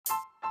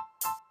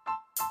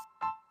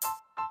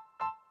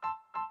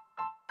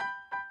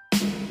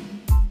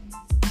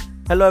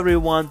Hello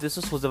everyone, this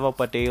is Huzafa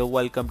Patel.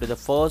 Welcome to the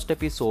first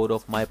episode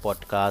of my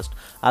podcast.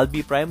 I'll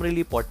be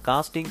primarily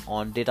podcasting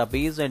on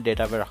database and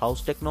data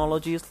warehouse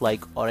technologies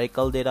like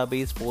Oracle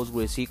database,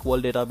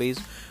 PostgreSQL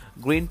database,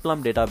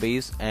 Greenplum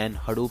database, and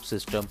Hadoop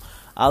system.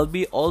 I'll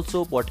be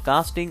also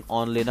podcasting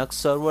on Linux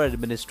server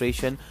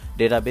administration,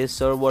 database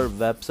server,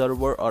 web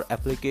server, or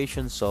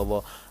application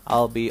server.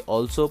 I'll be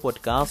also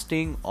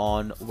podcasting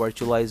on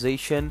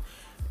virtualization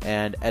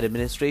and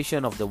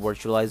administration of the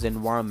virtualized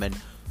environment.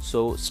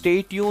 So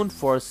stay tuned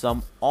for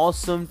some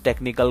awesome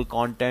technical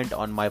content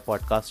on my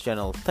podcast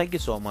channel. Thank you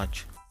so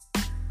much.